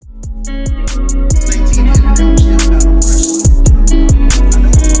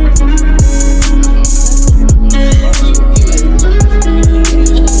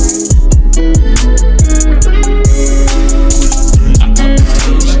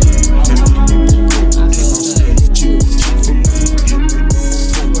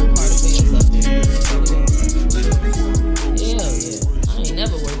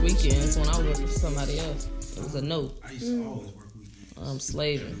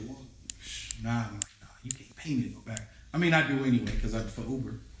slaving. Nah, you can't pay me to go back. I mean, I do anyway because I for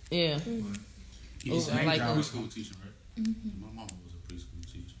Uber. Yeah. I like preschool teacher, right? My mama was a preschool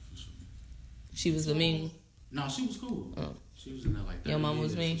teacher for sure. She was the mean. No, she was cool. Oh. She was in there like that. Your mama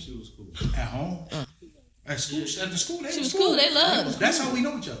was mean. She was cool. At home. At school, at the school, she was cool. They loved her. That's how we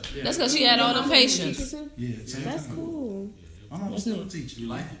know each other. Yeah. That's because she had all the patience. Yeah, that's cool. My mom was still a teacher. You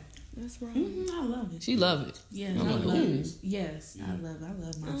like it? That's right. I love it. She loved it. Yes, I love it. Yes, I love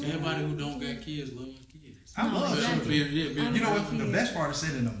my kids. Everybody who don't got kids love kids. I love it. You know what? The best part is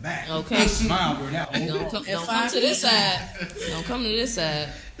sitting in the back. Okay. I smile during that. Don't come to this side. Don't come to this side.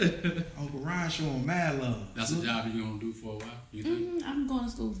 Uncle Ryan showing mad love. That's a job you're going to do for a while, you think? I'm going to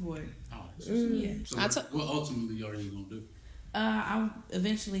school for it. Oh, yeah. So what ultimately are you going to do? I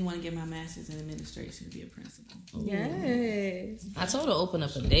eventually want to get my master's in administration to be a principal. Yes. I told her to open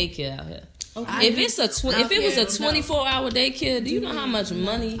up a daycare out here. Okay. If it was a 24-hour daycare, do you know how much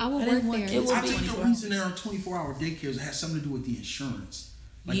money I would work there? it would I be? think the reason there are 24-hour daycares has something to do with the insurance,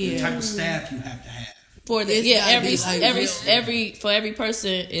 like the type of staff you have to have. For the for every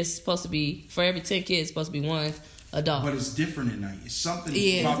person is supposed to be for every 10 kids supposed to be one adult. But it's different at night. It's something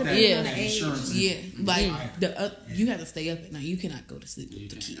about that, that insurance. You have to stay up at night. You cannot go to sleep with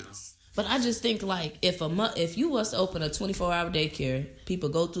the kids. But I just think like if you was to open a 24-hour daycare, people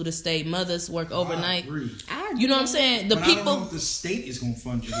go through the state, mothers work overnight. I agree. You know what I'm saying? But I don't know if the state is going to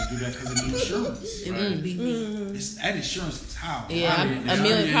fund you to do that because of the insurance. It wouldn't be me. That insurance is how. Yeah,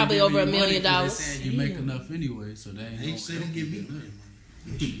 probably over $1 million. They saying you make enough anyway, so they say they give me money.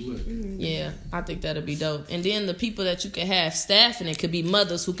 Yeah, I think that'd be dope. And then the people that you could have staffing it could be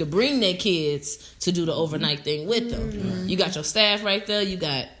mothers who could bring their kids to do the overnight thing with them. You got your staff right there. You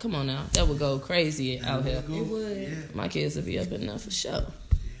got, come on now, that would go crazy out here. It would. Yeah. My kids would be up enough for sure.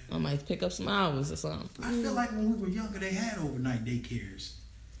 I might pick up some hours or something. I feel like when we were younger, they had overnight daycares.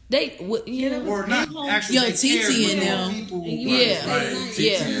 They would, or not actually TT in them.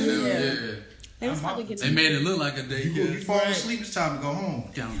 They made it look like a daycare. You fall asleep, it's time to go home.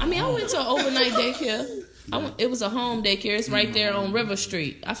 I mean, I went to an overnight daycare. It was a home daycare. It's right there on River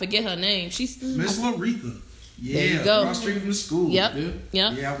Street. I forget her name. She's Miss Laretha. Yeah, there you go. Cross street from the school. Yep. Yeah,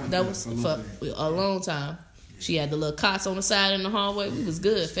 I went that was for a long time. She had the little cots on the side in the hallway. We was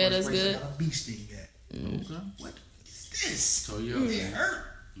good. Fed us good. I got a bee sting at. What is this? So it hurt.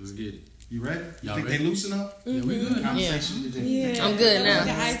 Let's get it. You ready? Y'all think ready? they loosen up? Yeah, we good. Conversation today. Yeah. I'm good now.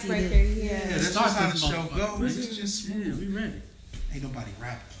 The icebreaker. Yeah, that's just how the show goes. It's just we ready. ain't nobody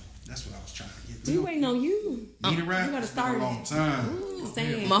rapping. That's what I was trying to get to. We waiting on you. Need a rap? You gotta It's been start a long time.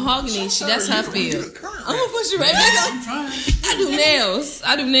 Same. Mahogany, that's her field. I'm gonna put you right back I'm up. trying.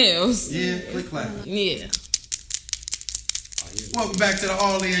 I do nails. Yeah, Click Clackks. Yeah. Welcome back to the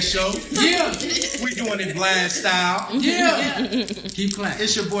All In Show. Yeah. We doing it Vlad style. Yeah. Keep clacking.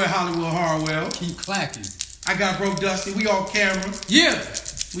 It's your boy Hollywood Harwell. Keep clacking. I got Bro Dusty. We on camera. Yeah.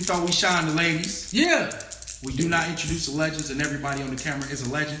 We thought we shine the ladies. Yeah. We do not introduce the legends, and everybody on the camera is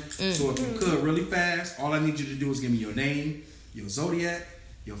a legend. So if you could, really fast, all I need you to do is give me your name, your zodiac,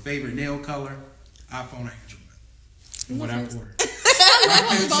 your favorite nail color, iPhone or Android. In whatever order.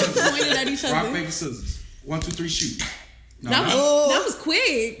 Rock, paper, scissors. 1, 2, 3, shoot. No, that was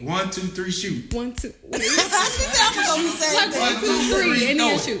quick. 1, 2, 3, shoot. 1, 2. 1, 2, 3, 3, and throw then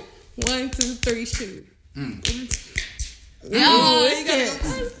it. shoot. 1, 2, 3, shoot. Okay.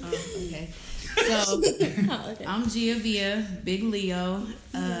 So, I'm Gia Biaa, big Leo.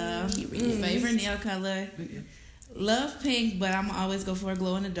 Favorite nail color. Love pink, but I'm always go for a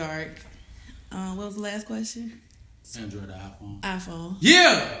glow in the dark. What was the last question? Android or iPhone. iPhone.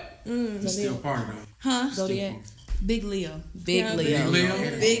 Yeah. It's still part of it. Huh? Zodiac. Big Leo. Big Leo. Leo.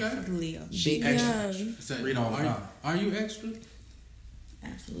 Big Okay. Leo. Big Extra. Read all about it. Are you extra?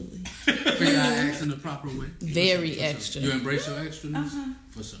 Absolutely. Figure I ask in the proper way. Very extra. You embrace your extraness?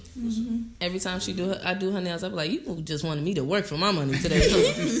 For sure. Every time I do her nails, I be like, you just wanted me to work for my money today.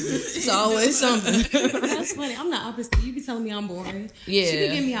 It's always something. That's funny. I'm the opposite. You be telling me I'm boring. Yeah. She be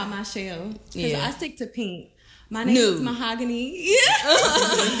getting me out my shell. Because I stick to pink. My name Nude. is Mahogany.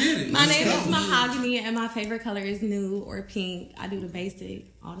 My name is Mahogany, and my favorite color is nude or pink. I do the basic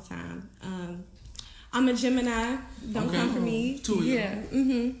all the time. I'm a Gemini. Don't come for me. Two of you. Yeah.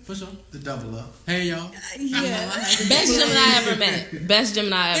 For sure. The double up. Hey, y'all. Yeah. Best Gemini I ever met. Best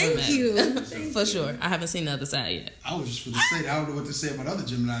Gemini I ever met. Thank you. For sure. I haven't seen the other side yet. I was just going to say, I don't know what to say about other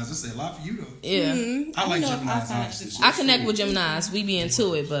Geminis. I say a lot for you, though. Yeah. I like Geminis, honestly. I connect with Geminis. We be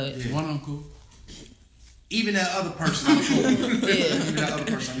into it, but One of them cool. Even that other person, I'm cool with. yeah. Even that other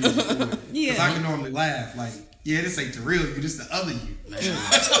person, I'm cool with. Yeah. Because I can normally laugh. Like, Yeah, this ain't the real you. This the other you.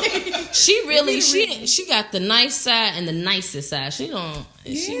 She got the nice side and the nicest side. She don't.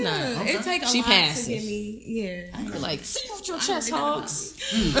 Yeah, she not. it take a she lot passes. to get me. Yeah, I feel like sit off your chest, Hogs.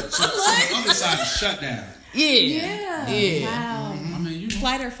 So the other side is shut down. Yeah. Wow. I mean, you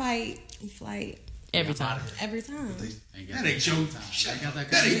Flight or fight. Flight. Every time. Every time. That ain't your Shut got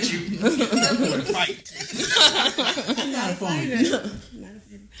that That ain't you. That's fight. Not a fighter.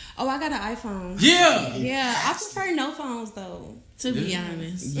 Oh, I got an iPhone. Yeah. Yeah, I prefer no phones though. To be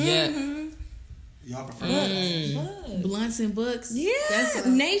honest. Yeah. Y'all prefer Blunts and books. Yeah, That's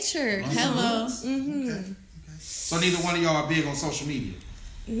nature. Hello. Okay. So neither one of y'all are big on social media.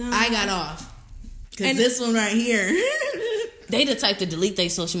 No, I got off. Because And- this one right here. They the type to delete their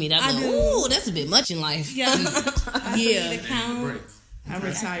social media. I I go, do. ooh, that's a bit much in life. Yeah, Yeah. account. I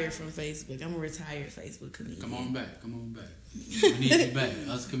retired from Facebook. I'm a retired Facebook comedian. Come on back. We need you back.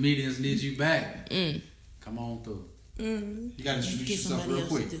 Us comedians need you back. Come on through. You gotta introduce Get yourself somebody real else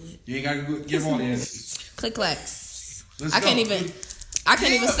quick. to do it. You ain't gotta give all the answers. Click Clacks. Let's I go. can't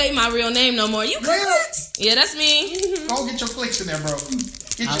even say my real name no more. You Click Clacks? Yeah, that's me. Go get your clicks in there, bro.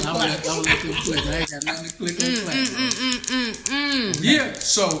 Get your I'm clicks. let you click. I ain't got nothing to click on clack. Yeah.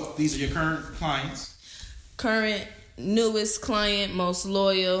 So these are your current clients. Current, newest client, most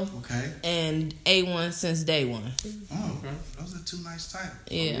loyal, Okay. and A1 since day one. Oh, okay. Those are two nice titles.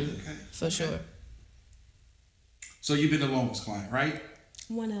 Yeah, Okay. for sure. So you've been the longest client, right?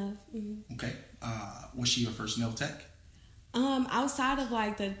 One of. Mm-hmm. Okay. Was she your first nail tech? Outside of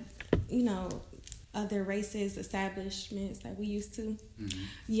like the, other races, establishments that we used to.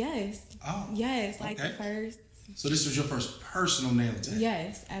 Yes. Oh. Yes, like okay. the first. So this was your first personal nail tech?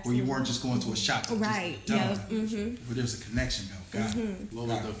 Yes, Where absolutely. you weren't just going to a shop. that was Right. just done. Yeah. Mm-hmm. Where there's a connection, though. Got it. What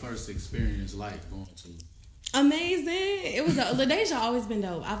was the first experience like going to? Amazing. It was LDasha always been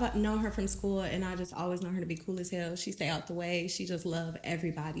dope. I've known her from school, and I just always known her to be cool as hell. She stay out the way. She just loved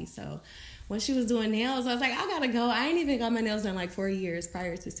everybody. So when she was doing nails, I was like, I gotta go. I ain't even got my nails done like 4 years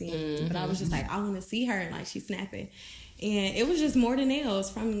prior to seeing her. But I was just like, I want to see her, and like she's snapping. And it was just more than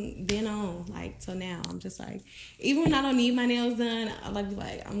nails from then on, like till now. I'm just like, even when I don't need my nails done, I like be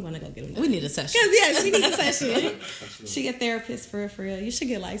like, I'm gonna go get them done. We need a session. Cause yes, we need a session. She a therapist for real. You should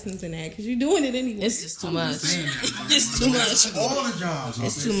get licensed in that because you're doing it anyway. It's just too much. It's too much. All the jobs.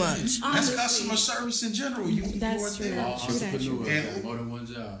 It's too much. That's customer service in general. You That's are true. there. All True that, entrepreneurs true. got more than one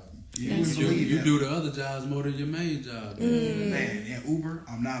job. You wouldn't believe You that. do the other jobs more than your main job. Man, in Uber,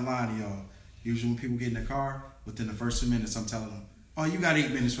 I'm not lying to y'all. Usually when people get in the car, within the first 2 minutes, I'm telling them, oh, you got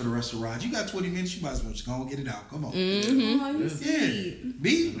 8 minutes for the rest of the ride. You got 20 minutes. You might as well just go and get it out. Come on. Oh, you Yeah. sweet.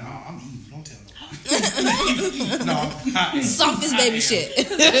 Me? No, I'm eating. Don't tell them. No, I'm not. Softest baby shit.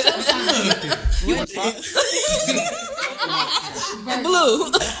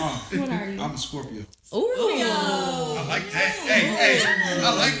 Blue. What are you? I'm a Scorpio. Ooh. I like that. Hey,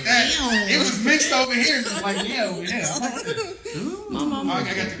 I like that. It was mixed over here. Just like, yeah, over here. I like that. My mama. I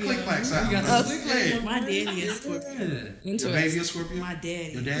got the Click Clacks out. Yeah. My daddy is Scorpio. Your baby a Scorpio? My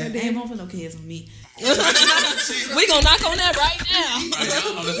daddy. Your dad? Ain't gonna put no kids on me. We gonna knock on that right now.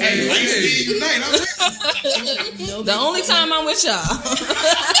 Hey, Wednesday night, I'm with The only time I'm with y'all.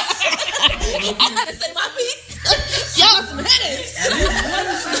 I gotta say my piece. Y'all some headaches.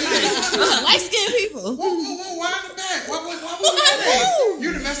 Light skinned people. Whoa, why in the back? Why we headaches?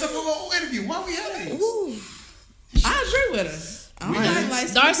 You done messed up the whole interview. Why we headaches? I agree with her. I don't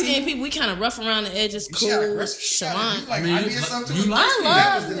like Dark skinned people, we kind of rough around the edges. Cool. You Shalon. like, mean, I did something you too. like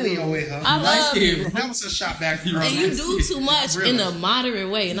That was the Leo with her. I love you. That was a shot back from And you do too much Really? in a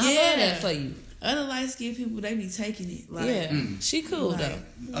moderate way. And I love Yeah. that for you. Other light skinned people, they be taking it. Like, Yeah. She cool, Like,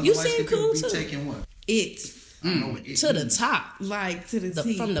 though. You seem cool, too. Taking what? it. To the top. Like, to the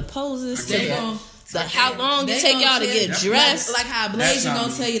T. From the poses to They gon' the how long it they take gonna y'all to tell- get dressed. Like how That's Blasian not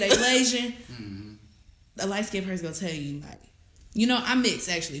gonna me. tell you they Blasian. A light skinned person gonna tell you like, I'm mixed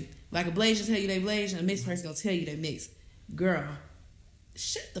actually. Like a Blasian tell you they Blasian, a mixed person gonna tell you they mixed. Girl,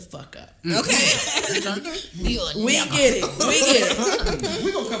 shut the fuck up. Okay, we get it.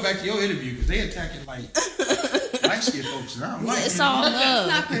 We gonna come back to your interview because they attacking like light skinned folks. And I don't like It's it. all It's not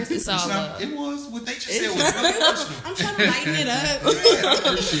love. personal. It's all love. It was what they just said was really personal. I'm trying to lighten it up. Yeah, I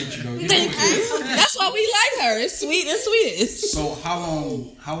appreciate you though. You Thank know you. That's why we like her. It's sweet and sweetest. So how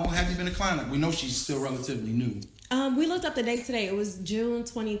long have you been a client? We know she's still relatively new. We looked up the date today. It was June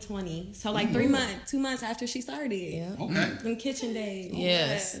 2020. So like 2 months after she started. Yeah. Okay. Them kitchen days.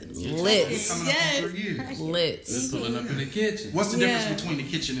 Yes. Coming Lit. up on 3 years. Lit. Just pulling up in the kitchen. What's the Yeah. difference between the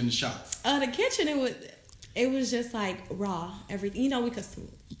kitchen and the shop? The kitchen, it was just like raw. Everything. We could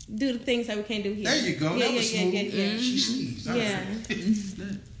do the things that we can't do here. There you go. Yeah, That was yeah, smooth. yeah. She sneezed. Yeah.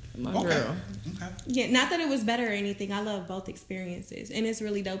 My girl. Okay. Yeah, not that it was better or anything. I love both experiences, and it's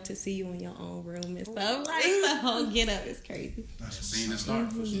really dope to see you in your own room and stuff. Like the whole get up is crazy. That's a scene that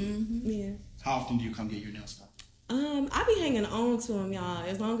start for sure. Yeah. How often do you come get your nails done? I be hanging on to them, y'all,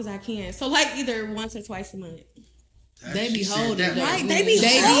 as long as I can. So like either once or twice a month. They be holding that. Right, they be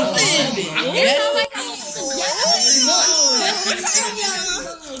holding.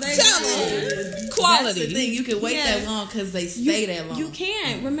 Quality. That's the thing. You can wait that long because they stay that long. You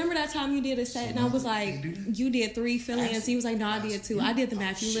can't. Remember that time you did a set and I was like, you did 3 fill-ins. He was like, no, I did 2. I did the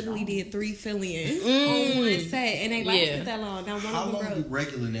math. You literally did 3 fill-ins on one set and they lasted that long. Now one How of them long broke. do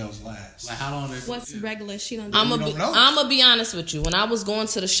regular nails last? Like how long? What's regular? She don't. I'm gonna be honest with you. When I was going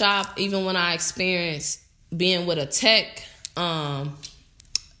to the shop, even when I experienced being with a tech, 5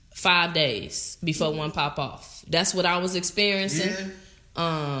 days before one pop off. That's what I was experiencing.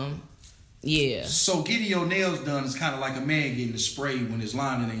 Yeah. So getting your nails done is kind of like a man getting a spray when his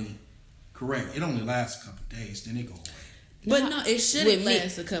lining ain't correct. It only lasts a couple days, then it go away. But no, it shouldn't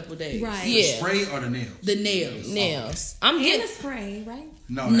last a couple days. Right. The Yeah. spray or the nails? The nails. Nails. I'm And getting. a spray, right?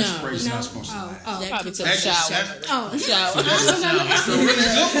 No, that spray's not supposed to last. Probably took a That's shower. just- Oh, Shower. So really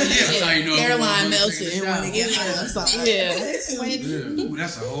good one, yeah. That's how you know. Hairline melted and when it gets hot. Yeah. Ooh,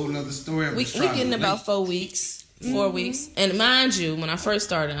 that's a whole nother story. We getting about 4 weeks. 4 weeks. And mind you, when I first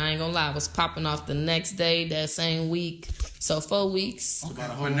started, I ain't gonna lie, I was popping off the next day, that same week. So 4 weeks. Okay.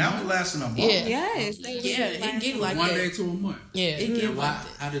 But now it lasting a month. Yeah. yes. Yeah, it get like One that. day to a month. Yeah. It get And like why?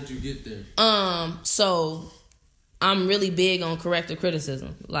 How did you get there? So I'm really big on corrective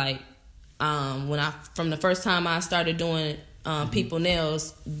criticism. Like, from the first time I started doing people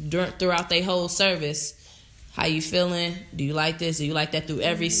nails throughout their whole service, how you feeling? Do you like this? Do you like that? Through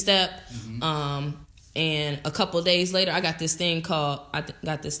every step. And a couple of days later, I got this thing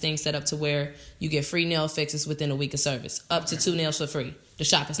set up to where you get free nail fixes within a week of service, up to 2 nails for free. The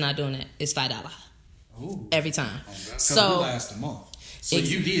shop is not doing that. It's $5 every time. So it lasts a month. So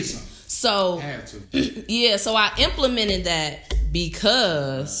you did something. So Had to. yeah, so I implemented that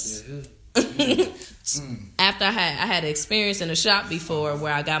because after I had experience in the shop before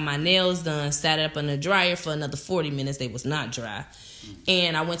where I got my nails done, sat up in the dryer for another 40 minutes. They was not dry.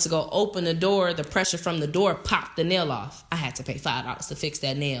 And I went to go open the door. The pressure from the door popped the nail off. I had to pay $5 to fix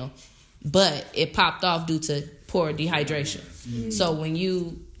that nail. But it popped off due to poor dehydration. So when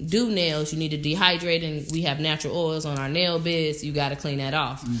you do nails, you need to dehydrate, and we have natural oils on our nail beds. You got to clean that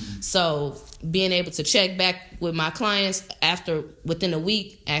off. So being able to check back with my clients within a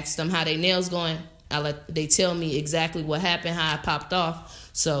week, ask them how their nails going. They tell me exactly what happened, how I popped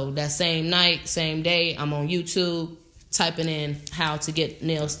off. So that same night, same day, I'm on YouTube typing in how to get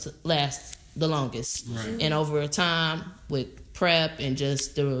nails to last the longest. Right. And over time, with prep and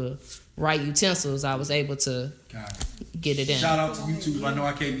just the right utensils, I was able to get it in. Shout out to YouTube. I know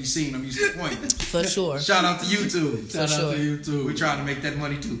I can't be seen. I'm used to pointing. For sure. Shout out to YouTube. For sure. We're trying to make that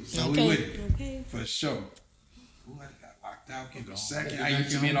money too. So we with it. Okay. For sure. Ooh, I got locked out. Give me a second. I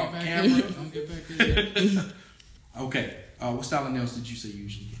used to be off camera. Don't get back here. Okay. What style of nails did you say you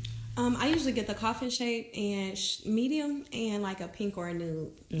usually get? I usually get the coffin shape and medium and like a pink or a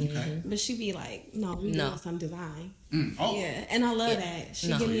nude. Okay. But she be like, no, we doing some design. Oh. Yeah, and I love that. She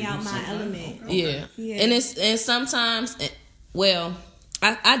get me out my element. Okay. Yeah. And sometimes, well,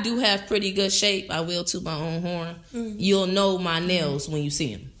 I do have pretty good shape. I will toot my own horn. You'll know my nails when you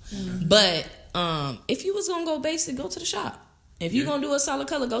see them. But if you was gonna go basic, go to the shop. If you're gonna do a solid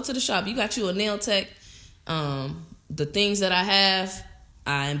color, go to the shop. You got you a nail tech. The things that I have,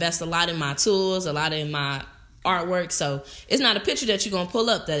 I invest a lot in my tools, a lot in my artwork. So it's not a picture that you're going to pull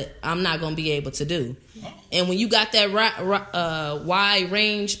up that I'm not going to be able to do. And when you got that wide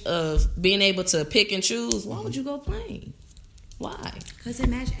range of being able to pick and choose, why would you go plain? Why? Because it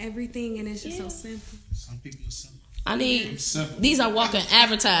match everything and it's just so simple. Some people are simple. I need, these are walking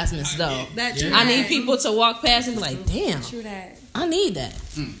advertisements though. I need people to walk past and be like, damn, True that. I need that.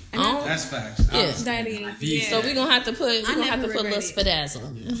 That's facts. Yeah. That is. So we're gonna have to put a little regret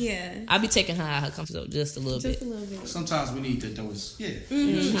spadazzle. Yeah. I'll be taking her out her comfort zone just a little bit. Just a little bit. Sometimes we need to do it. Yeah.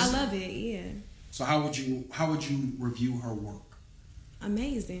 I love it. Yeah. So how would you review her work?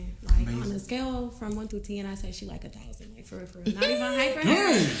 Amazing. Like on a scale from 1 through 10, I say she like 1,000. Like for real. Not even hype for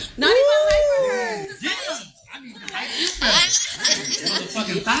her. Not even hype for her. Yeah. I need to hype you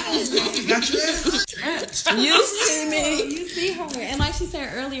motherfucking thighs. Got you? You see me. You see her. And like she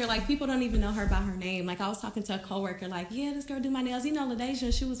said earlier, like people don't even know her by her name. Like I was talking to a coworker, like, yeah, this girl do my nails. You know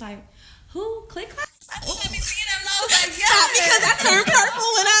LDasha? She was like, who? Click Clackks? I think I be seeing them lows. Like, yeah. Because I turn purple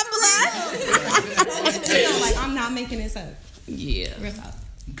when I'm black. Like I'm not making this up. Yeah. Real talk.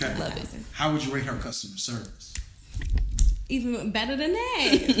 Okay. Love it. How would you rate her customer service? even better than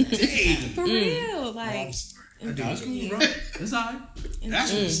that. For real, like. That's cool, bro. That's all right.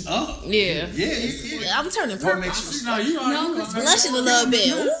 That's what's up. Yeah. Yeah. I'm turning What purple. makes No, you are. Blushing a little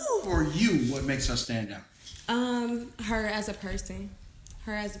bit. Ooh. For you, what makes her stand out? Her as a person.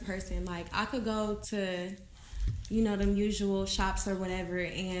 Like, I could go to, you know, them usual shops or whatever,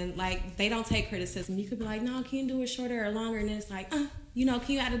 and like they don't take criticism. You could be like, no, can you do it shorter or longer? And it's like, you know,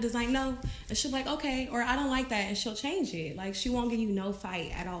 can you add a design? No. And she'll be like, okay, or I don't like that, and she'll change it. Like, she won't give you no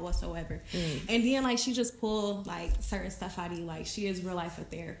fight at all whatsoever. And then like she just pull like certain stuff out of you. Like, she is real life a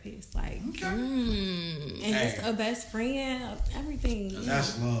therapist. Like, and just a best friend, everything.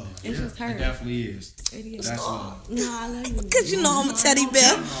 That's love. It's just her. It definitely is. It is. That's love. No, I love you. Because you know I'm a teddy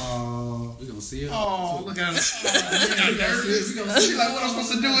bear. Oh, We gonna see her. oh, look at her. She's like, what I'm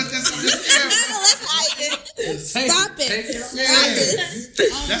supposed to do with this camera? Stop it.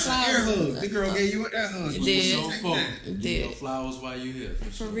 That's an air hug. The girl gave you that hug. It did. So fun. Did. You know, flowers while you here.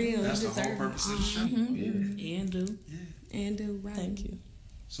 For real. That's you the whole deserve purpose it. of the show. And do. And do right. Thank you.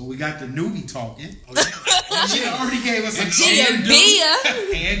 So we got the newbie talking. She already gave us a Gia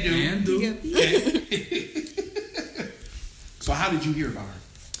Biaa. and do. And do. So how did you hear about her?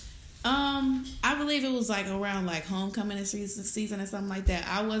 I believe it was like around like homecoming season or something like that.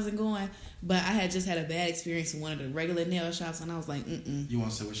 I wasn't going, but I had just had a bad experience in one of the regular nail shops, and I was like, You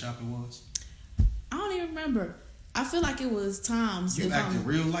want to say what shop it was? I don't even remember. I feel like it was Tom's. You acting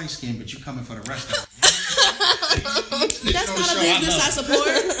real light skinned, but you coming for the restaurant. That's not a business I support.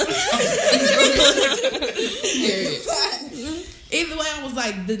 Either way, I was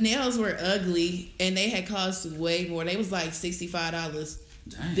like, the nails were ugly, and they had cost way more. They was like $65.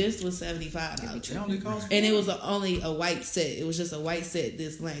 Dang. This was $75. They only cost And it was only a white set. It was just a white set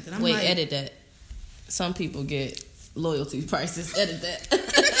this length. And I'm Wait, like, edit that. Some people get loyalty prices. Edit that.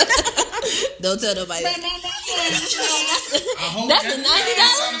 Don't tell nobody that. That's a $90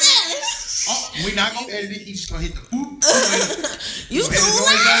 match. Oh, we're not gonna edit it. He's just gonna hit the boop. You too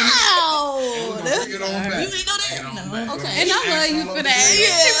loud. Bring it on back. You ain't know that? No. Okay. And I love you for that.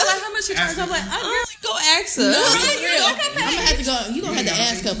 People like, how much you charge? I'm like, I really Go ask her. I'm gonna have to go. You gonna have to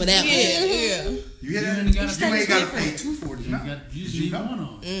ask her for that one. Yeah. You hear that? You ain't gotta pay $240. You got one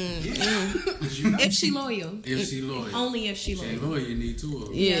on. if she loyal. If she loyal. Only if she She loyal. ain't loyal, you need two of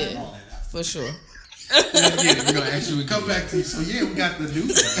them. Yeah. For sure. We're gonna ask you Come back to you. So yeah, we got the new.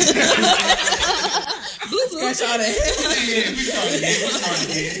 Scratch all that. Yeah, we started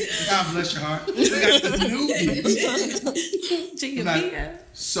again. God bless your heart. We got the new. Gia Biaa.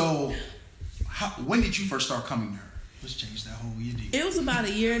 So, when did you first start coming to her? Let's change that whole idea. It was about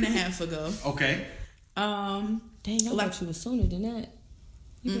 1.5 years ago. Okay. Dang, I Like- thought you was sooner than that.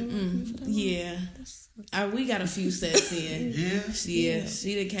 Yeah. We got a few sets in. Yeah.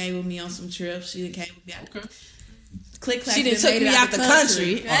 She done came with me on some trips. She done came with me out. Okay. Click Clackks She done done took made it me out the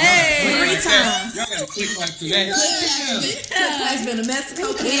country. Hey, 3 times. Y'all gotta click like to that. Click Clack's been to Mexico.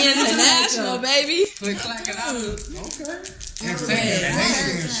 We international, baby. Click clack it out. Okay. And they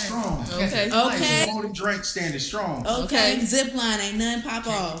standing strong. Okay. Holding drink standing strong. Okay. Zip line ain't nothing pop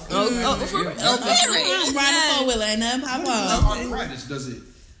off. For real. I'm riding 4-wheeler, ain't nothing pop off. Arthritis, does it?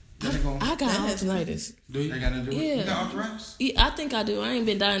 I got arthritis. Do you? They gotta do it. Yeah. You got arthritis? I think I do. I ain't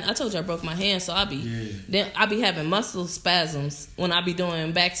been dying. I told you I broke my hand, so I be having muscle spasms when I be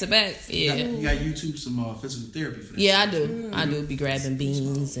doing back to back. Yeah. You got YouTube some physical therapy for that. Yeah, I do. I do be grabbing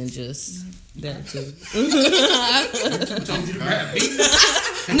beans and just that too. I told you to grab beef.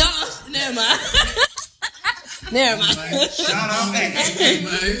 No, never mind. Never mind. Shout out, hey,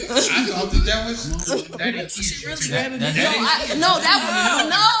 man. I thought that was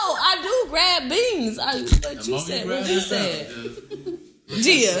I do grab beans. What you said? What you said?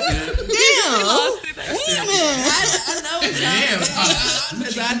 Gia. Damn. I know. Damn.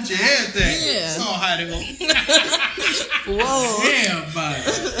 Yeah. Saw how they go. Whoa. Damn, buddy.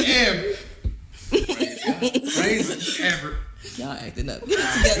 Damn. Crazy ever. Y'all acting up.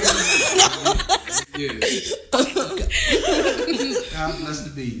 Yeah. God bless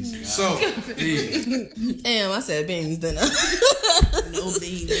the bees. So, Damn, I said beans, didn't I? No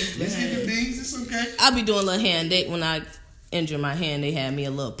beans. let's get the bees. It's okay. I be doing a little hand. When I injured my hand, they had me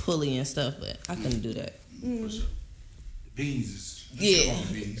a little pulley and stuff, but I couldn't do that. Bees is Yeah.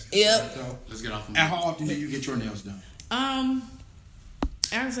 bees. Yep. So, Let's get off of and how often do you get your nails done? I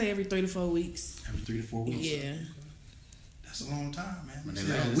would say every 3 to 4 weeks. Every 3 to 4 weeks. Yeah. That's a long time, man. They It's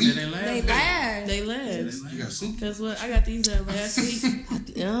like a last. week. They laugh. They last. You got soup? Cause what I got these last week.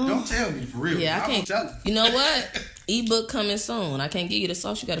 Don't tell me for real. Yeah, I won't can't. tell you. You know what? Ebook coming soon. I can't give you the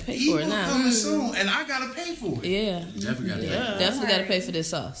sauce. You got to pay for it Ebook now. coming soon, and I gotta pay for it. Yeah. Definitely got that. Definitely got to pay for this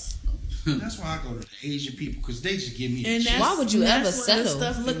sauce. That's why I go to the Asian people because they just give me. And why would you ever that's settle? When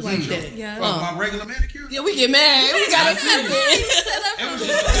the stuff look like that. Yeah. My regular manicure. Yeah, we get mad. We gotta flip it. It was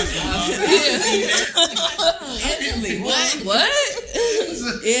just What?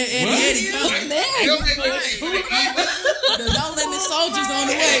 Eddie, don't let the soldiers on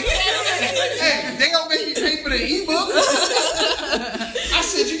the way. Hey, they gonna make you pay for the ebook. I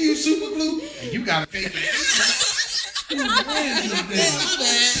said you use super glue, and you gotta pay for the ebook.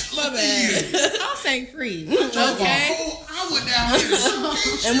 My bad. Sauce ain't free. Okay. I went down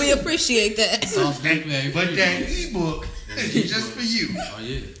here, And we appreciate that. but that ebook is just for you. Oh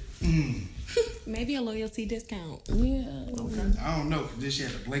yeah. Maybe a loyalty discount. Yeah. I don't know. This year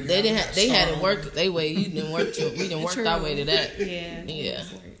the blanket. They didn't. They had it work. They way. You didn't work. We didn't work our way to that. Yeah. Yeah.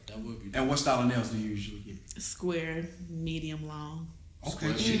 That would be. And what style of nails do you usually get? Square, medium, long.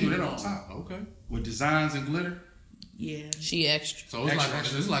 Okay, she do that on top. Okay. With designs and glitter. Yeah. She extra. So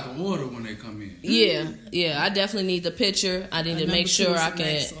it's like an order when they come in. Yeah. I definitely need the picture. I need to make sure I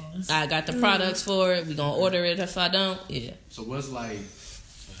can. I got the products for it. We gonna order it if I don't. Yeah. So what's like an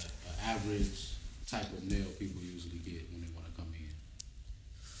average type of nail people usually get when they want to come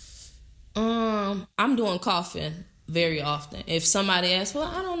in? I'm doing coughing very often. If somebody asks, well,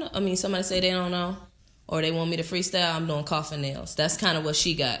 I don't know. I mean, somebody say they don't know, or they want me to freestyle. I'm doing coughing nails. That's kind of what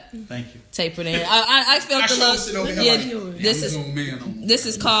she got. Thank you. Tapered in. I felt the look. Yeah, this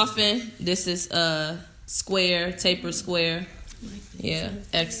is coughing. This is square, tapered square. Yeah,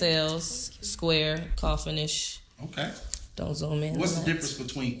 XLs, square, coffin-ish. Okay. Don't zoom in. What's the difference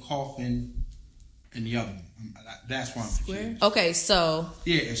between coffin and the other one? That's why I'm confused. Okay, so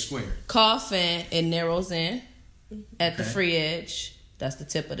Yeah, it's square. coffin, it narrows in at the free edge. That's the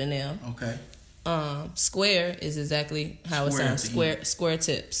tip of the nail. Okay. Square is exactly how it Square sounds. at the Square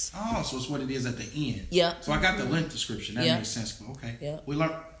tips. Oh, so it's what it is at the end. Yeah. So I got the length description. That Yeah. makes sense. Okay. Yeah. We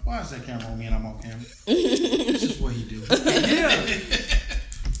learned. Why is that camera on me and I'm on camera? This is what he do.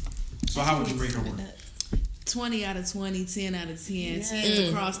 So how would you rate her work? 20 out of 20, 10 out of 10. 10s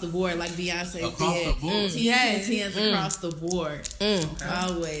across the board, like Beyonce Across said. the board. Yeah, 10s across the board.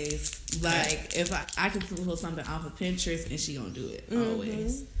 Always. Like, if I can pull something off of Pinterest and she gonna do it.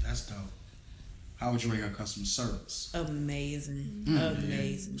 Always. That's dope. How would you rate her customer service? Amazing.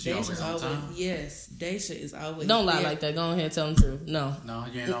 Amazing. She always Daisha's on always, time? yes. Daisha is always Don't lie there. like that. Go ahead and tell them the truth. No. No,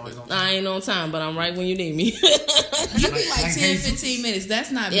 you ain't always on time. I ain't on time, but I'm right when you need me. You be like 10, 15 minutes. That's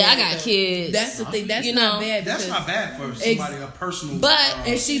not bad. Yeah, I got though. kids. That's the thing. That's You not know, bad. That's because- not bad for somebody a personal. But-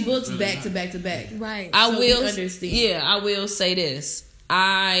 And she books back to back to back. Right. I So will. we understand. Yeah, I will say this.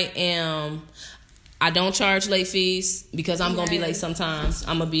 I don't charge late fees because I'm gonna be late sometimes.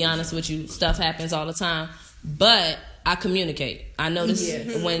 I'm gonna be honest with you. Stuff happens all the time, but I communicate. I notice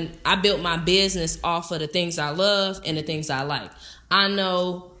when I built my business off of the things I love and the things I like. I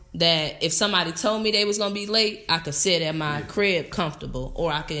know that if somebody told me they was gonna be late, I could sit at my crib comfortable,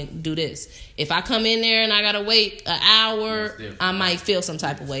 or I can do this. If I come in there and I gotta wait an hour, I might feel some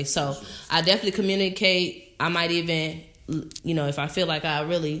type of way. So I definitely communicate. I might even, if I feel like I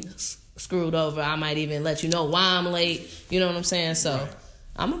really screwed over, I might even let you know why I'm late. You know what I'm saying? So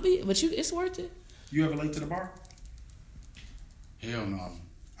I'm gonna be, but it's worth it. You ever late to the bar? Hell no.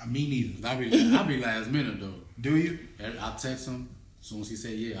 Me neither. I be last minute though. Do you? I text him. As soon as he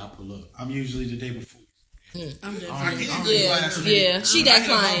said yeah, I pull up. I'm usually the day before. I'm just I can't be last minute. Yeah, she that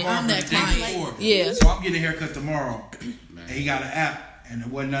client. I'm that client. Yeah. So I'm getting a haircut tomorrow, and he got an app, and there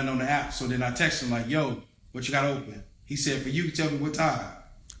wasn't nothing on the app. So then I text him like, "Yo, what you got open?" He said, "For you, tell me what time."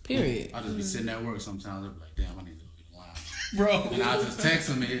 Period. I just be sitting at work sometimes. I be like, damn, I need to go get a line. Bro. And I just text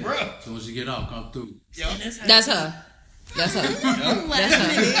him and Bro. as soon as you get off, come through. That's her. That's her. That's her. Like,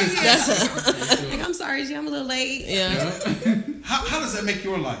 I'm sorry, G, I'm a little late. Yeah. How does that make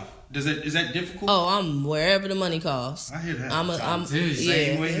your life? Is that difficult? Oh, I'm wherever the money costs. I hear that. I'm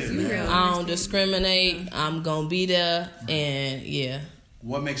Same way here, man. I don't discriminate. I'm gonna be there, and yeah.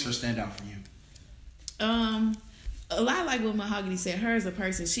 What makes her stand out for you? A lot like what Mahogany said, her as a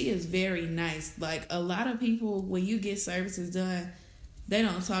person, she is very nice. Like, a lot of people, when you get services done, they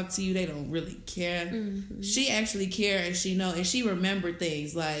don't talk to you. They don't really care. Mm-hmm. She actually cares, and she know, and she remember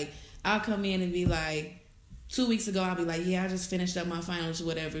things. Like, I'll come in and be like, 2 weeks ago, I'll be like, yeah, I just finished up my finals or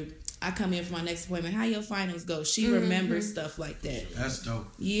whatever. I come in for my next appointment. How your finals go? She remembers stuff like that. That's dope.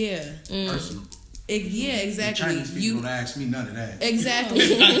 Yeah. Personal. Yeah, exactly. The Chinese people don't ask me none of that. Exactly.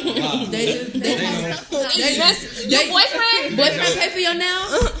 Your boyfriend pay for your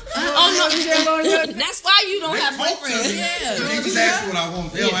nails? Oh no, that's why you don't have boyfriends. Yeah. They just ask what I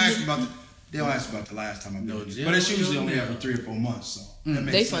want. They don't ask me about the last time I met you. But it's usually only every 3 or 4 months. So that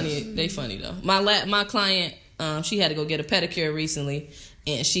makes They sense. funny. They funny though. My client, She had to go get a pedicure recently,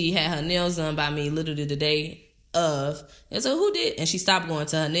 and she had her nails done by me literally the day of. And so who did? And she stopped going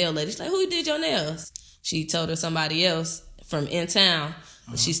to her nail lady. She's like, who did your nails? She told her somebody else from in town.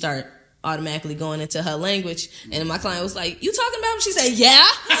 She started automatically going into her language, and my client was like, "You talking about me?" She said, "Yeah."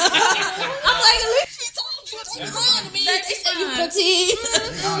 I'm like, "At least she told you what they were wrong to me. They said you petite."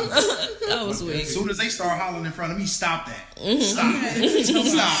 That was weird. As soon as they start hollering in front of me, stop that. Stop.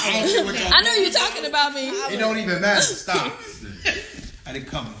 Stop. I know you're talking about me. It don't even matter. Stop. I didn't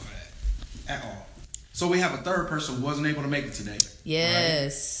come for that at all. So we have a third person who wasn't able to make it today.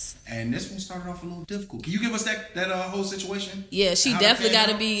 Yes. Right? And this one started off a little difficult. Can you give us that whole situation? Yeah, she definitely got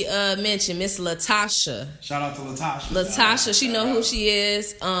to be mentioned. Miss LDasha. Shout out to LDasha. LDasha, she know who she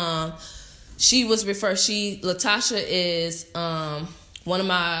is. She was referred. LDasha is one of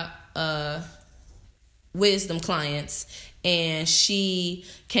my wisdom clients, and she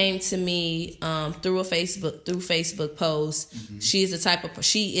came to me through a Facebook post. Mm-hmm.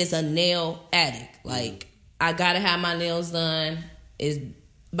 She is a nail addict. Like, I gotta have my nails done. Is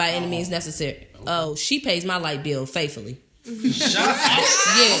by any means necessary. Okay. Oh, she pays my light bill faithfully. Shout out.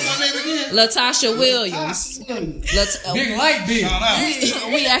 Yeah. What's her name again? LDasha Williams. Big light bill. Shout out.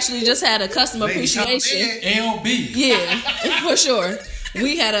 We actually just had a customer appreciation. LB. Yeah, for sure.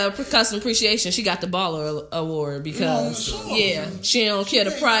 We had a customer appreciation. She got the Baller Award because, she don't care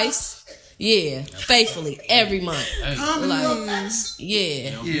the price. Yeah, faithfully every month.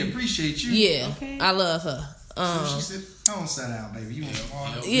 Yeah, appreciate you. Yeah, okay. I love her. So she said, "Don't sit down, baby. You want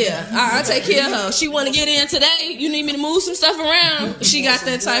I take care of her. She want to get in today. You need me to move some stuff around. She got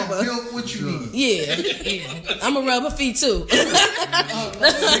that type of. What you need? Yeah. I'm gonna rub her feet too. Speaking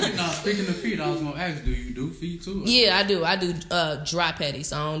of feet, I was gonna ask, do you do feet too? Yeah, I do. I do dry petty,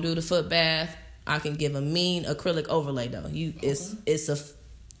 so I don't do the foot bath. I can give a mean acrylic overlay though. It's a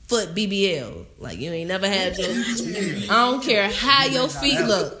foot BBL. Like, you ain't never had your. I don't care how your feet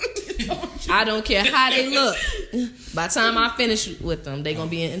look. I don't care how they look. By the time I finish with them, they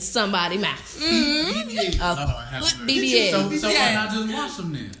gonna be in somebody's mouth. BBL. So why not just wash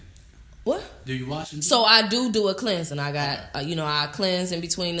them then? What? Do you wash them? So I do a cleansing. I got, I cleanse in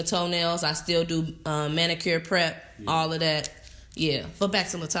between the toenails. I still do manicure prep, all of that. Yeah. But back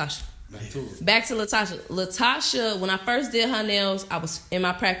to LDasha. Back to LDasha. LDasha, when I first did her nails, I was in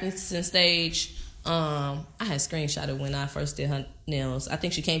my practicing stage. I had screenshotted when I first did her nails. I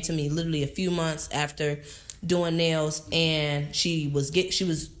think she came to me literally a few months after doing nails, and she's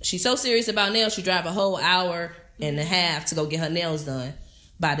so serious about nails. She drive a whole hour and a half to go get her nails done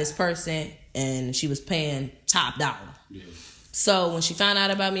by this person, and she was paying top dollar. Yeah. So when she found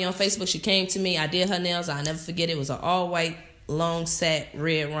out about me on Facebook, she came to me. I did her nails. I'll never forget it. It was an all white, long set,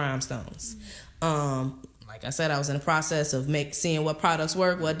 red rhinestones. Like I said, I was in the process of seeing what products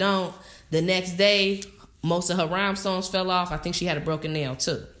work, what don't. The next day, most of her rhinestones fell off. I think she had a broken nail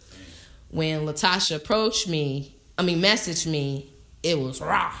too. When LDasha messaged me, it was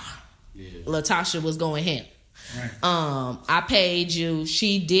raw. Yeah. LDasha was going ham. Right. I paid you.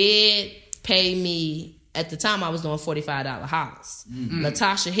 She did pay me. At the time, I was doing $45 hollers. Mm-hmm.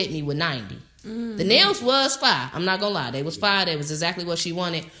 LDasha hit me with $90. Mm-hmm. The nails was fire. I'm not gonna lie, they was fire. They was exactly what she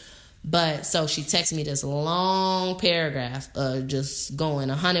wanted. But so she texted me this long paragraph of just going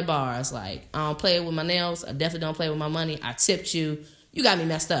 100 bars. Like, I don't play with my nails. I definitely don't play with my money. I tipped you. You got me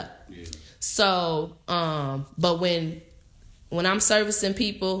messed up. Yeah. So, but when I'm servicing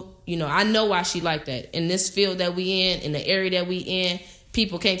people, I know why she like that. In this field that we in the area that we in,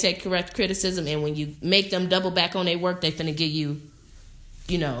 people can't take correct criticism. And when you make them double back on their work, they finna give you,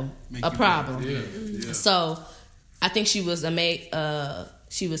 a problem. Yeah. Yeah. So I think she was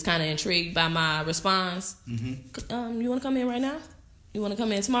she was kind of intrigued by my response. Mm-hmm. You want to come in right now? You want to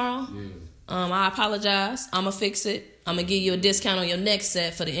come in tomorrow? Yeah. I apologize. I'm going to fix it. I'm going to give you a discount on your next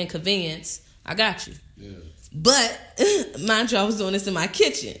set for the inconvenience. I got you. Yeah. But, mind you, I was doing this in my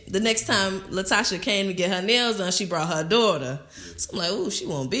kitchen. The next time LDasha came to get her nails done, she brought her daughter. So I'm like, ooh, she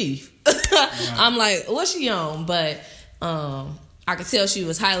want beef. Right. I'm like, what's she on? But I could tell she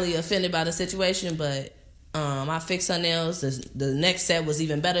was highly offended by the situation, but I fixed her nails. The next set was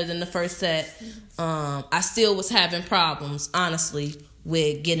even better than the first set. I still was having problems, honestly,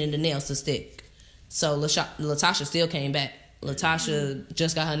 with getting the nails to stick. So LDasha still came back. LDasha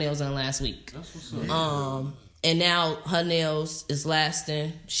just got her nails done last week. That's what's up. And now her nails is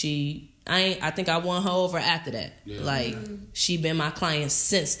lasting. I think I won her over after that. Yeah. Like, she been my client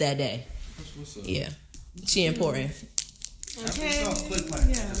since that day. That's what's up. Yeah. She important. Okay. That's what's up, Click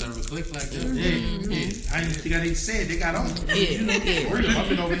Clackks. Yeah. Is that a Click Clackks? Yeah. I didn't think I didn't say it. They got on. Yeah. I've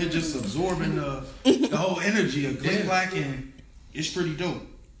been over here just absorbing the whole energy of Click Clackks, and it's pretty dope.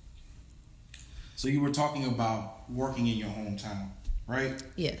 So you were talking about working in your hometown, right?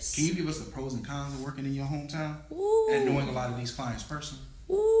 Yes. Can you give us the pros and cons of working in your hometown? Ooh. And knowing a lot of these clients personally?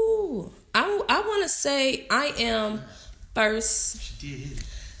 Ooh. I want to say I am first. She did hit it.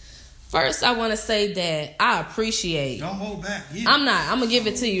 First, I want to say that I appreciate. Don't hold back. Yeah. I'm gonna give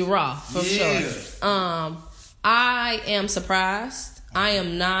it to you raw for Yeah. sure. I am surprised. I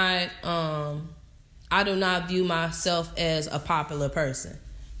am not. I do not view myself as a popular person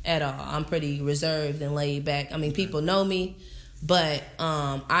at all. I'm pretty reserved and laid back. I mean, people know me, but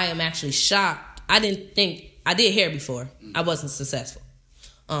I am actually shocked. I didn't think I did hair before. I wasn't successful.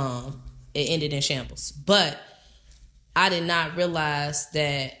 It ended in shambles, but I did not realize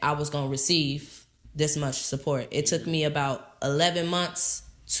that I was going to receive this much support. It took me about 11 months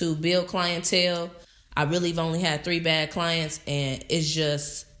to build clientele. I really have only had 3 bad clients, and it's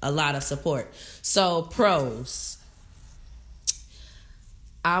just a lot of support. So pros,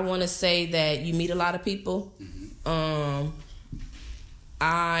 I want to say that you meet a lot of people. I'm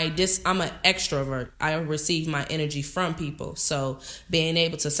an extrovert. I receive my energy from people. So being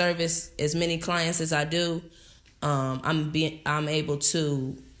able to service as many clients as I do, I'm able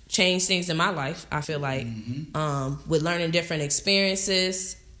to change things in my life. I feel like with learning different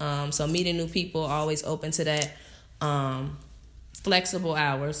experiences. So meeting new people, always open to that. Flexible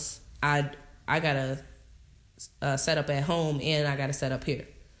hours. I gotta set up at home and I gotta set up here.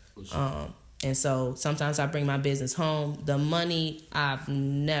 And so sometimes I bring my business home. The money, I've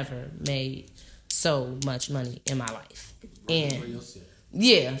never made so much money in my life. And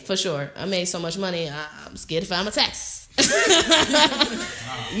yeah, for sure. I made so much money, I'm scared to file my taxes.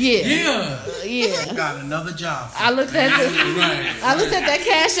 Yeah. You got another job. I looked at that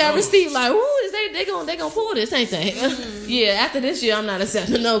cash out receipt like, ooh, they gonna pull this, ain't they? Yeah, after this year I'm not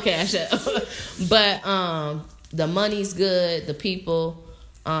accepting no cash out. But the money's good, the people,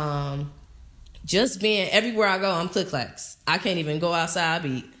 just being everywhere I go, I'm Click Clacks. I can't even go outside.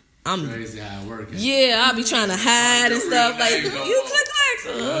 I'm crazy how it works. Yeah, I'll be trying to hide and stuff. Like, you Click Clacks.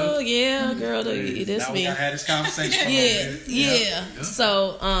 Oh, yeah, girl, this now me. We had this conversation. Yeah.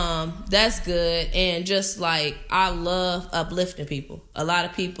 So, that's good. And just like, I love uplifting people. A lot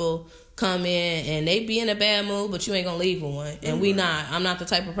of people come in and they be in a bad mood, but you ain't gonna leave with one. And I'm not the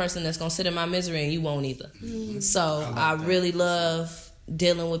type of person that's gonna sit in my misery and you won't either. So, I really love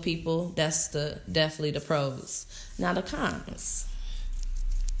dealing with people. That's definitely the pros. Now the cons.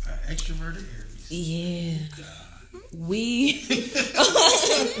 Extroverted Aries. Yeah.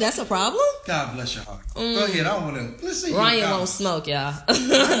 That's a problem? God bless your heart. Go ahead. I want to. Let's see. Ryan won't smoke, y'all.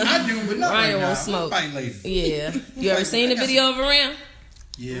 I do, but not Ryan right won't now. smoke. We'll fight later. Yeah. You ever seen the video of Ryan?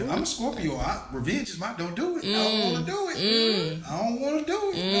 Yeah, I'm a Scorpio. Revenge is my. Don't do it. I don't want to do it. I don't want to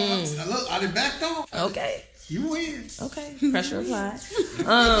do it. Look, I done backed off. Okay. You win. Okay. Pressure applied.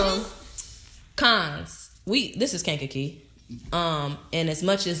 Cons. This is Kankakee. And as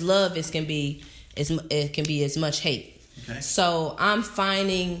much as love it can be as much hate. Okay. So I'm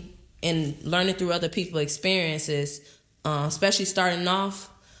finding and learning through other people's experiences, especially starting off,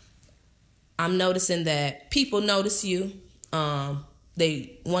 I'm noticing that people notice you.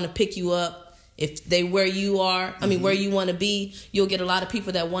 They want to pick you up. If they where you are, where you want to be, you'll get a lot of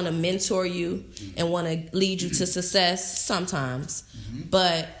people that want to mentor you and want to lead you to success sometimes.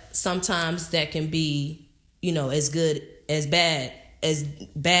 But sometimes that can be, as bad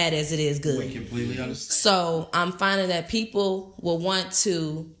as it is good. We completely understand. So I'm finding that people will want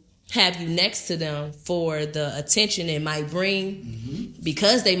to have you next to them for the attention it might bring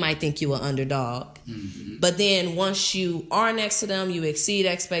because they might think you an underdog. But then once you are next to them, you exceed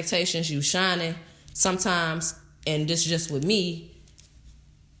expectations, you shining. Sometimes, and this is just with me,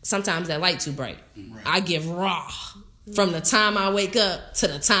 sometimes that light too bright. Right. I give raw from the time I wake up to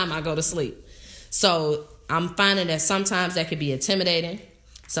the time I go to sleep. So I'm finding that sometimes that could be intimidating.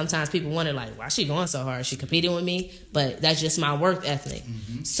 Sometimes people wonder, like, why is she going so hard? Is she competing with me? But that's just my work ethic.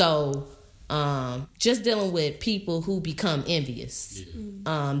 So just dealing with people who become envious.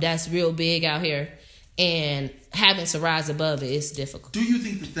 That's real big out here. And having to rise above it is difficult. Do you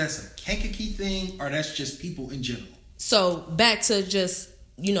think that that's a Kankakee thing or that's just people in general? So back to just,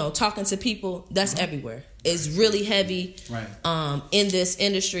 talking to people, that's everywhere. It's really heavy. Right. In this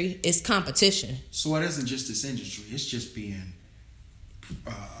industry, it's competition. So it isn't just this industry. It's just being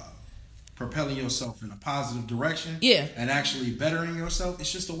propelling yourself in a positive direction. Yeah. And actually bettering yourself.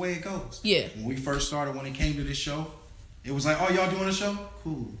 It's just the way it goes. Yeah. When we first started, when it came to this show, it was like, oh, y'all doing a show?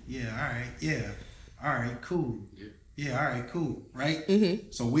 Cool. Yeah. All right. Yeah. All right. Cool. Yeah. All right. Cool. Right?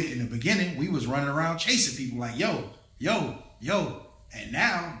 So in the beginning, we was running around chasing people like, yo. And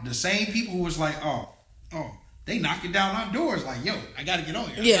now the same people who was like, oh, they knocking down our doors like, yo, I got to get on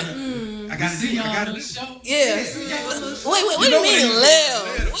here. Yeah. I gotta see y'all on on the the show. Yeah. Wait, what do you mean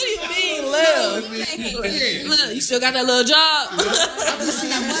live? What do you mean live? You still got that little job?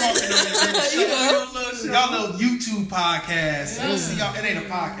 Y'all know YouTube podcast. I see y'all. It ain't a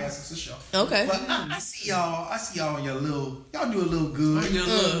podcast. It's a show. Okay. But I see y'all in your little. Y'all do a little good.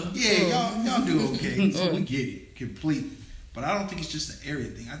 Yeah, y'all do okay. So we get it completely. But I don't think it's just an area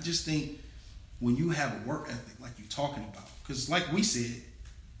thing. I just think when you have a work ethic like you're talking about, because like we said,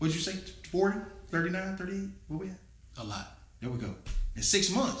 what'd you say? 40, 39, 38? What we at? A lot. There we go. In 6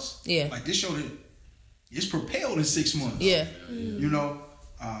 months. Yeah. Like this show, it's propelled in 6 months. Yeah. You know,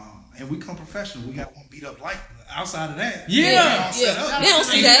 and we come professional. We got one beat up light. Outside of that, Yeah. They don't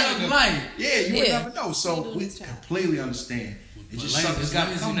see that. Yeah, you would never know. So we completely understand. It's just something that's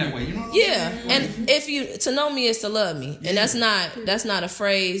got to come that way. You know what I'm saying? And if you to know me is to love me, and that's not a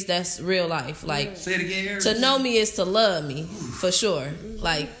phrase. That's real life. Like say it again. To know me is to love me for sure.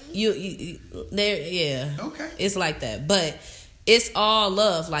 Like you there. Yeah. Okay. It's like that, but it's all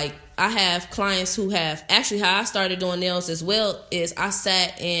love. Like I have clients who have actually how I started doing nails as well is I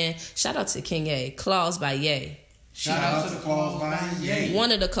sat and shout out to King A Claws by Yay. Shout out to the Claws by Yay.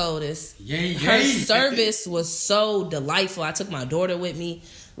 One of the coldest. Yay. Her service was so delightful. I took my daughter with me.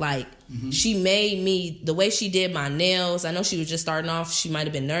 Like, she made me, the way she did my nails, I know she was just starting off, she might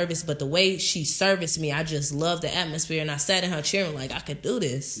have been nervous, but the way she serviced me, I just loved the atmosphere. And I sat in her chair and like, I could do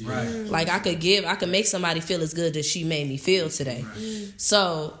this. Right. Like, I could make somebody feel as good as she made me feel today. Right.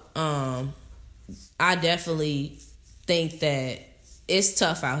 So, I definitely think that it's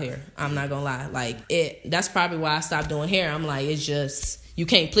tough out here. I'm not gonna lie. Like that's probably why I stopped doing hair. I'm like, it's just you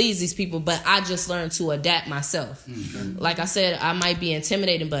can't please these people. But I just learned to adapt myself. Like I said, I might be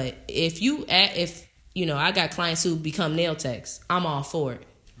intimidating, but if I got clients who become nail techs, I'm all for it.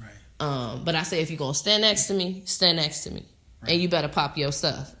 Right. But I say if you're gonna stand next to me, stand next to me, and you better pop your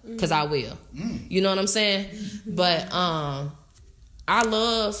stuff because I will. You know what I'm saying? But I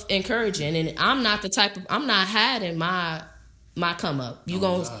love encouraging, and I'm not hiding my come up. You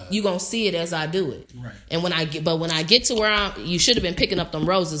gonna see it as I do it. Right. And when I get to where you should have been picking up them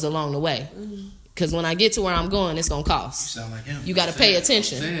roses along the way. Because when I get to where I'm going, it's gonna cost. You sound like him. You got to pay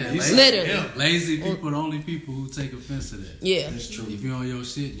attention. Literally. Lazy people are the only people who take offense to that. Yeah. That's true. If you're on your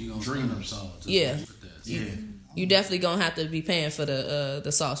shit, you're gonna stand up tall. Yeah. You definitely gonna have to be paying for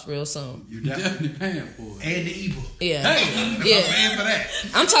the sauce real soon. You're definitely paying for it. And the ebook. Yeah. Hey, I'm paying for that.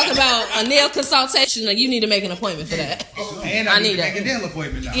 I'm talking about a nail consultation. Like you need to make an appointment for that. And I need to make a nail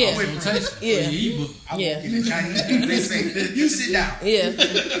appointment now. Yeah. Yeah. I won't get a Chinese. They say, you sit down. Yeah.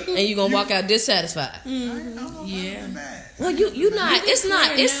 And you're gonna walk out dissatisfied. Yeah. Well, you not. It's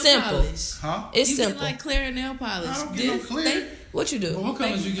simple. Polish. Huh? It's you simple. Get like clear nail polish. I don't get no clear. What you do? Well, what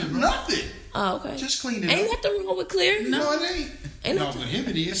colors you get, bro? Nothing. Oh, okay. Just clean it Ain't up. nothing wrong with clear. No, it ain't. Ain't no, nothing. with him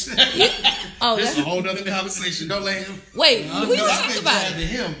it is. Oh, that's a whole other conversation. Don't let him. Wait, we gonna talk about it.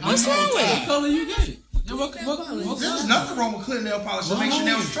 Him. What's wrong with it? What color you get? There's nothing wrong with clear nail polish. It makes your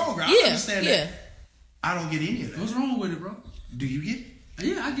nails stronger. I understand that. I don't get any of that. What's wrong with it, bro? Do you get it?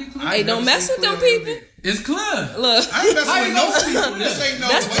 Yeah, I get clear. Hey, don't mess with them people. It's clear. Look, I ain't messing with those people. This ain't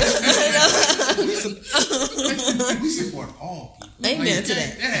no. We support all people. Amen to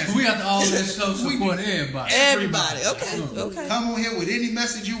that. We have to all that show support everybody. Everybody. Okay. Come on here with any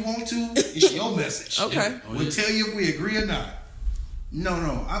message you want to. It's your message. Okay. We'll tell you if we agree or not.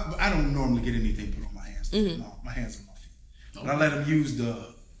 No. I don't normally get anything put on my hands. No, my hands on my feet. But I let them use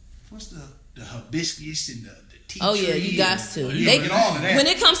what's the hibiscus and the tea Oh yeah, tree you got to. They get all of that. When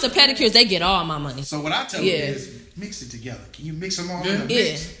it comes to pedicures, they get all my money. So what I tell you is mix it together. Can you mix them all in a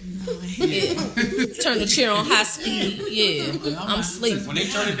mix? Yeah. Turn the chair on high speed. Yeah. I'm asleep. When they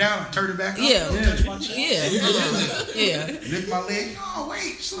turn it down, I turn it back up. Yeah. Touch my chest. Yeah. Lift my leg. Oh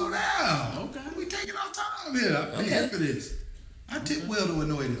wait, slow down. Okay. We taking our time here. I'm paying for this. I tip well to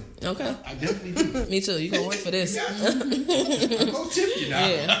annoy them. Okay. I definitely do. Me too. You gonna wait for this? I'm gonna tip you now.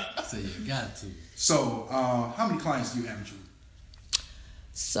 Yeah. So you got to. So, how many clients do you average with?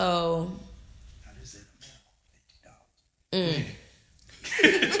 So. Hey,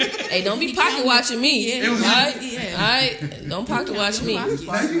 don't be pocket watching me. All right? Don't pocket watch me. Now,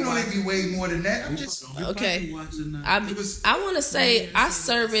 you know they be way more than that. I'm just okay. I want to say I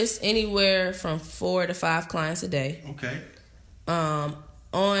service anywhere from 4 to 5 clients a day. Okay. On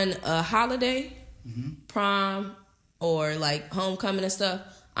a holiday, prom, or like homecoming and stuff,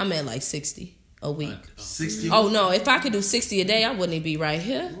 I'm at like 60 a week. 60? Oh no, if I could do 60 a day, I wouldn't be right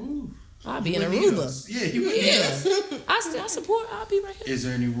here. I'd be in Aruba. Yeah, you would. Yeah. I support. I'll be right here. Is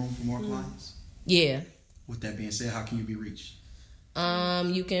there any room for more clients? Yeah. With that being said, how can you be reached?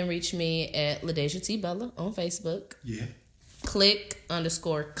 You can reach me at LDasha T Butler on Facebook. Yeah.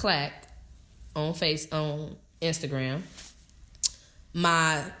 Click_Clack on Instagram.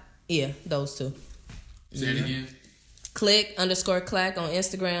 Those two. Say it again. Click_Clack on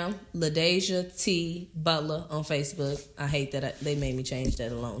Instagram. LDasha T Butler on Facebook. I hate that they made me change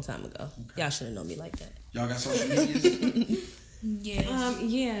that a long time ago. Y'all should have known me like that. Y'all got social media?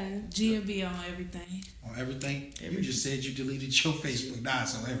 Yeah. Gia Biaa on everything. On everything? You just said you deleted your Facebook. Nah,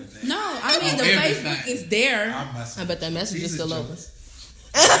 it's on everything. No, I mean the everything. Facebook is there. I bet that message is still open.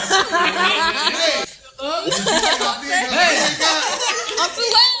 I'm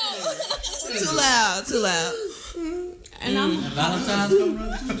too loud. And I'm Valentine's coming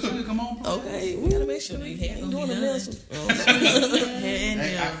up too. Come on, bro. Okay, we gotta make sure we ain't doing the nails. Hey,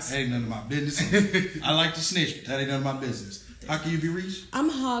 that ain't none of my business. I like to snitch, but that ain't none of my business. How can you be reached? I'm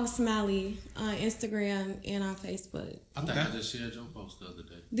Hogs Smiley on Instagram and on Facebook. I think I just shared your post the other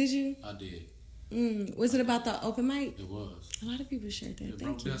day. Did you? I did. Was it about the open mic? It was. A lot of people shared that. Yeah, bro,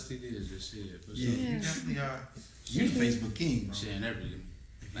 Thank you. Dusty did just share it. For Yeah, sure. you definitely are. You the Facebook king, bro. Sharing everything.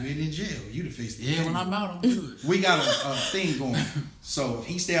 If you ain't in jail, you the Facebook king. Yeah, when I'm out, I'm good. We got a thing going. So if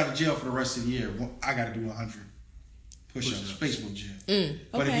he stay out of jail for the rest of the year, I got to do 100 push-ups, Facebook jail.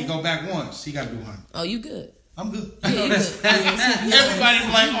 But if he go back once, he got to do 100. Oh, you good? I'm good. Yeah, you good. Everybody's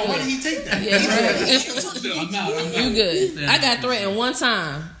like, oh, why did he take that? Yeah, I'm out. you good. I got threatened one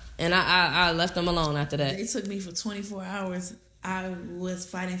time, and I left them alone after that. It took me for 24 hours. I was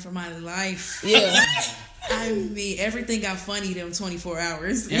fighting for my life. Yeah. I mean, everything got funny them 24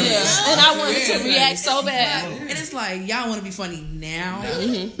 hours. Yeah. And I wanted to react so bad. And it's like, y'all want to be funny now?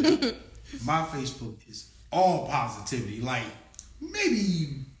 My Facebook is all positivity, like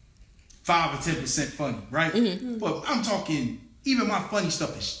maybe 5 or 10% funny, right? But I'm talking, even my funny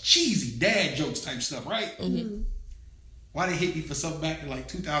stuff is cheesy, dad jokes type stuff, right? Why they hit me for something back in like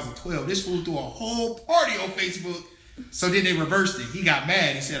 2012? This fool threw a whole party on Facebook. So then they reversed it. He got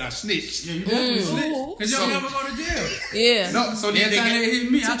mad. He said I snitched. Yeah, you definitely snitched. Because you'll never go to jail. Yeah. No, so then Every time they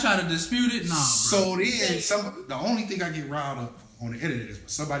hit me, I try to dispute it. Nah, bro. So then the only thing I get riled up on the internet is when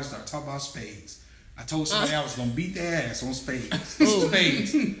somebody start talking about spades. I told somebody I was gonna beat their ass on spades.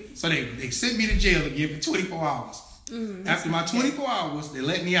 Spades. So they sent me to jail again for 24 hours. After my 24 hours, they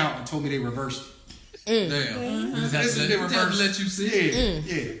let me out and told me they reversed it. Damn. You just This is the have reverse. to let you see it.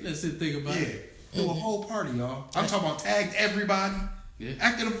 Yeah. Let's sit think about Yeah. it. Do a whole party, y'all. I'm talking about tagged everybody. Yeah.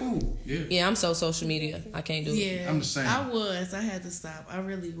 Acting a fool. Yeah, I'm so social media. I can't do it. Yeah. I'm just saying. I had to stop. I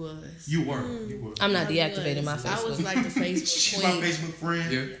really was. You were. I'm not I deactivating my was. Facebook. I was like the Facebook She's queen. my Facebook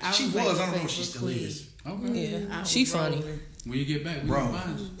friend. Yeah. She was. like I the don't know if Facebook she still queen. is. Okay. Yeah, I she was funny. rolling. When you get back, we Bro. can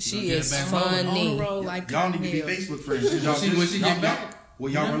find you. She Get is back funny. On the road like Y'all need to be Carmel. Facebook friends. Y'all When she get back.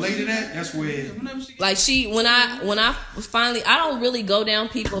 Well, y'all related at? That's where. Whenever she get Like when I finally, I don't really go down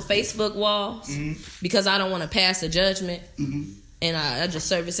people's Facebook walls because I don't want to pass a judgment, and I just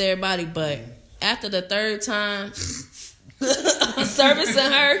service everybody. But after the third time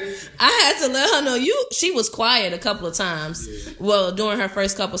servicing her, I had to let her know she was quiet a couple of times. Yeah. Well, during her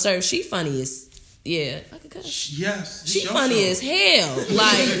first couple of services, she funny as like a cuss. Yes. She funny as hell.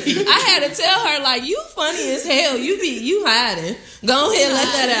 Like I had to tell her, like, you funny as hell. You hiding. Go ahead and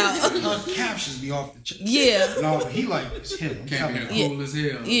let that out. Her captions be off the Yeah. No, but he like it's him. I'm Can't telling be you. cool as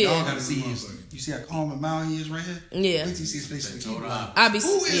hell. Yeah. Y'all gotta see his. You see how calm and mild he is right here? Yeah. Wait till you see his face. Like, I be.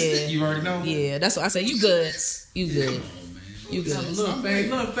 who is that? You already know. Yeah, that's what I say. You good. You good. You good. Little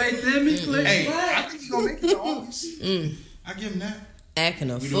faith in me, Click. Hey, I think he gonna make it to August. I give him that.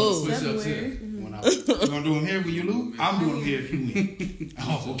 Acting a We fool. doing push-ups here. When I You gonna do him here when you lose? I'm doing him here if you win.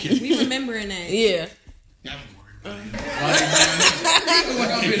 Oh, okay. We remembering that. Yeah. Yeah, I'm worried about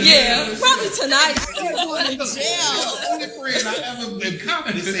it. Yeah. Probably tonight. I'm going to The jail. only friend I ever been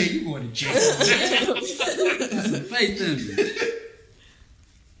confident to say you going to jail. That's some faith in me.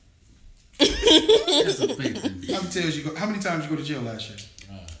 That's some faith in me. How many times you go to jail last year?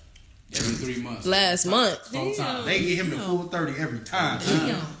 Every 3 months. Last month. Full time. They get him the full 30 every time.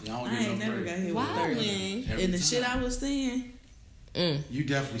 Y'all I ain't never got hit with 30. And the shit I was saying, You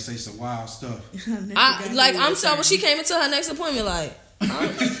definitely say some wild stuff. I'm so when she came into her next appointment, like,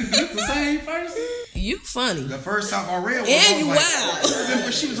 The same person? you funny. The first time I read one, And I you was like, wild. I remember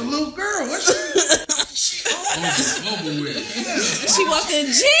when she was a little girl. Over with. She walked in,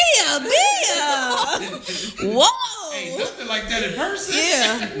 Gia Biaa. Whoa. Ain't nothing like that in person.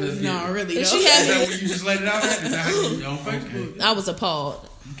 Yeah. no, really, And though. she Is that had when you just let it out? Is that how you On Facebook. I was appalled.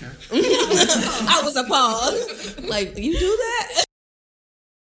 Okay. I was appalled. Like, you do that?